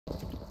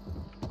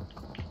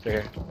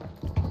They're here.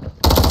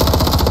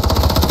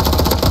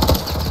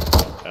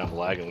 I'm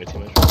lagging way too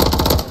much.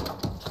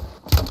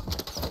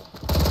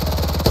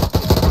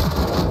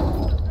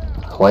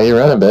 Why are you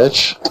running,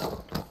 bitch?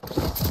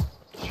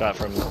 Shot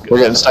from. We're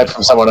getting sniped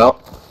from someone else.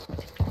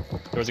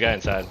 There was a guy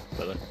inside,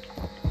 by the way.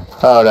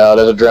 Oh no,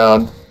 there's a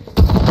drone.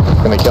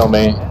 Gonna kill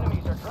me. Dude,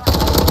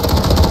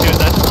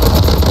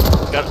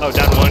 that. Oh,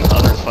 down one.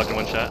 Other's fucking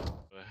one shot.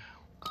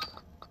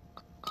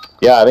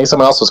 Yeah, I think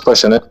someone else was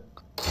pushing it.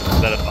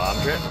 Is that a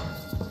bomb drip?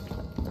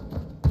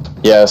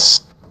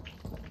 Yes.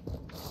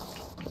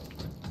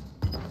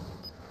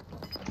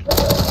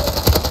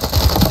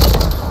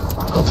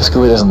 Oh, this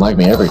guy doesn't like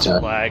me every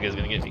time. Lag is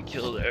gonna get me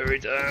killed every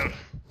time.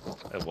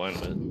 I have one,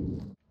 but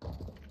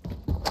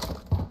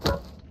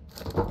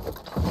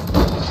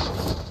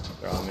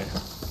they're on me.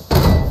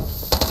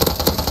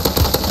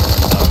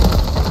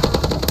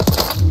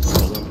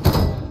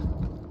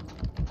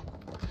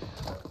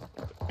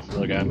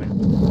 Another guy on me. I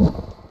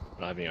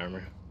don't have any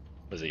armor.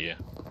 Was it you?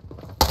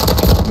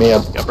 Me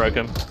up. I broke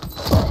him.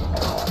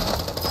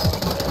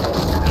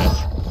 Nice.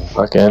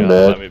 Fucking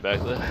Let bit. me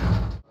back there.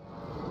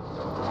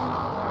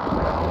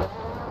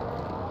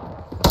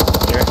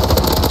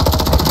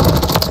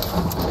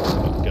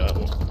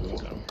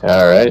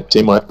 Alright,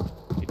 teamwork.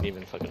 He didn't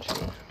even fucking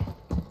shoot me.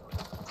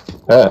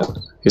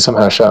 He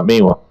somehow shot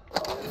me one.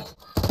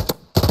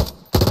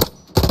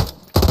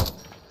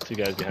 Two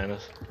guys behind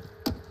us.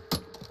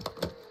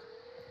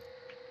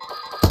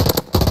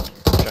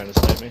 Trying to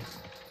snipe me.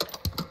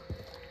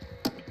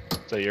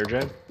 Is that your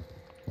drone?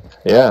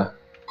 Yeah.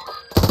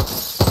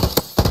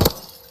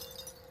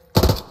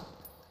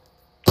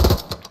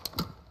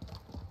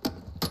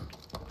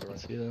 Everyone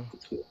see them?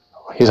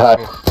 He's high.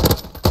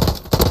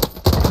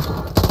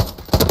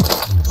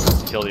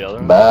 Kill the other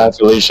one? Bad,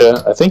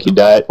 Felicia. I think he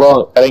died.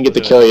 Well, I didn't get the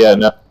kill yet,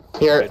 no.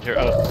 Here. Right here.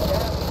 Oh.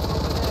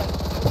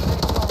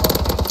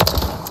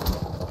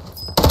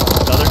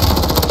 Another.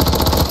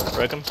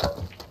 Break him.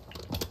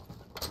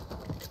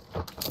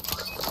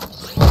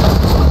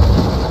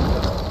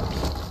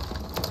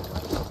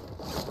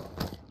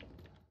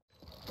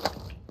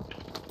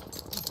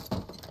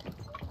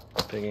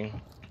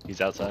 Pinging. He's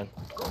outside.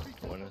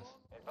 One is.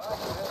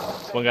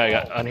 This one guy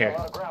got on here.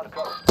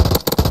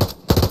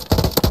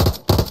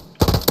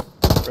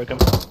 Break him.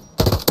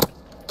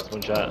 It's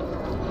one shot.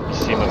 You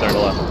see him up there on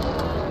the left.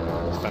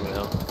 Climbing the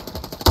hill.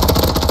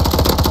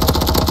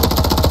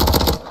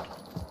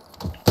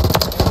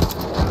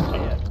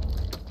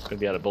 Gonna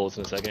be out of bullets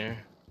in a second here.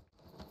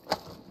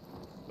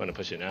 I'm gonna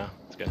push it now.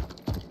 Let's go.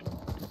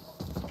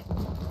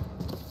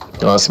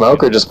 You want to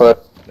smoke or just put?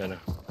 No.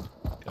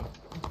 Go.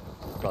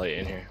 Probably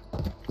in here.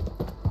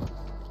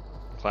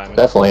 Climbing.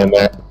 Definitely in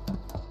there.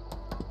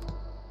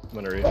 I'm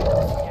on a roof.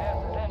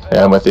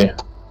 Yeah, I'm with you.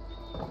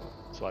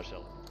 Let's watch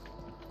that.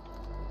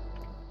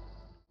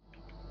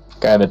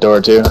 Guy in the door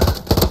too.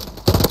 Let's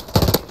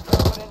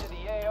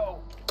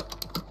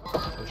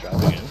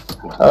drop again.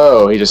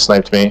 Oh, he just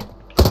sniped me.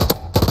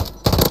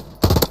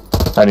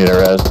 I need a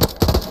res.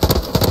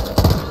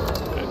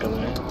 Gonna come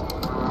in.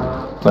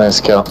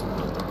 Nice kill.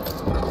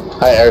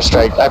 I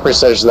airstrike. I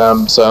precision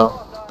them, so.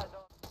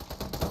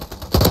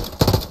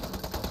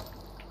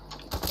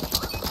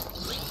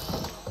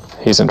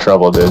 He's in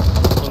trouble, dude.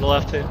 On the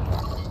left too.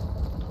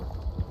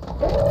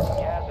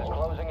 Gas is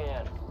closing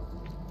in.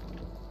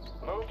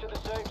 Move to the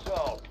safe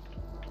zone.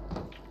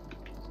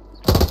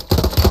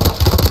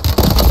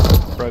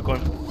 Broke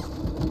one.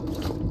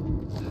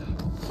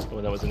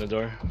 Oh, that was in the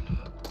door.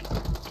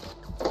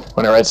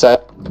 On the right side.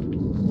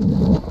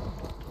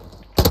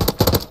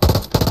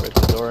 Break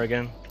the door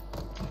again.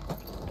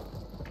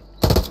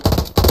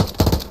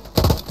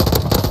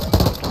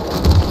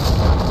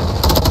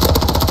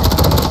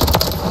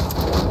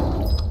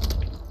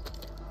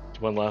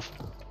 One left.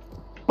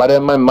 Why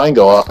didn't my mine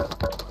go off?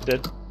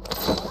 Did.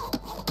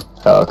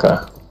 Oh, okay.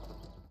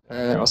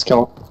 Alright, let's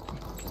kill him.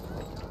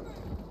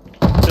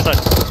 This side.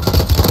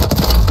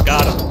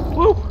 Got him.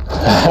 Woo!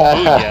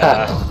 Oh,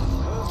 yeah.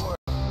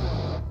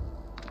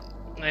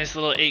 Nice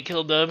little 8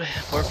 kill dub.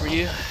 4 for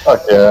you.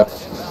 Fuck yeah.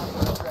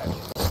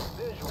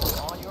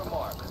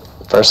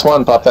 First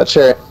one, pop that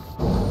cherry.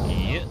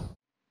 Yeah.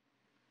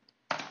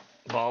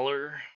 Baller.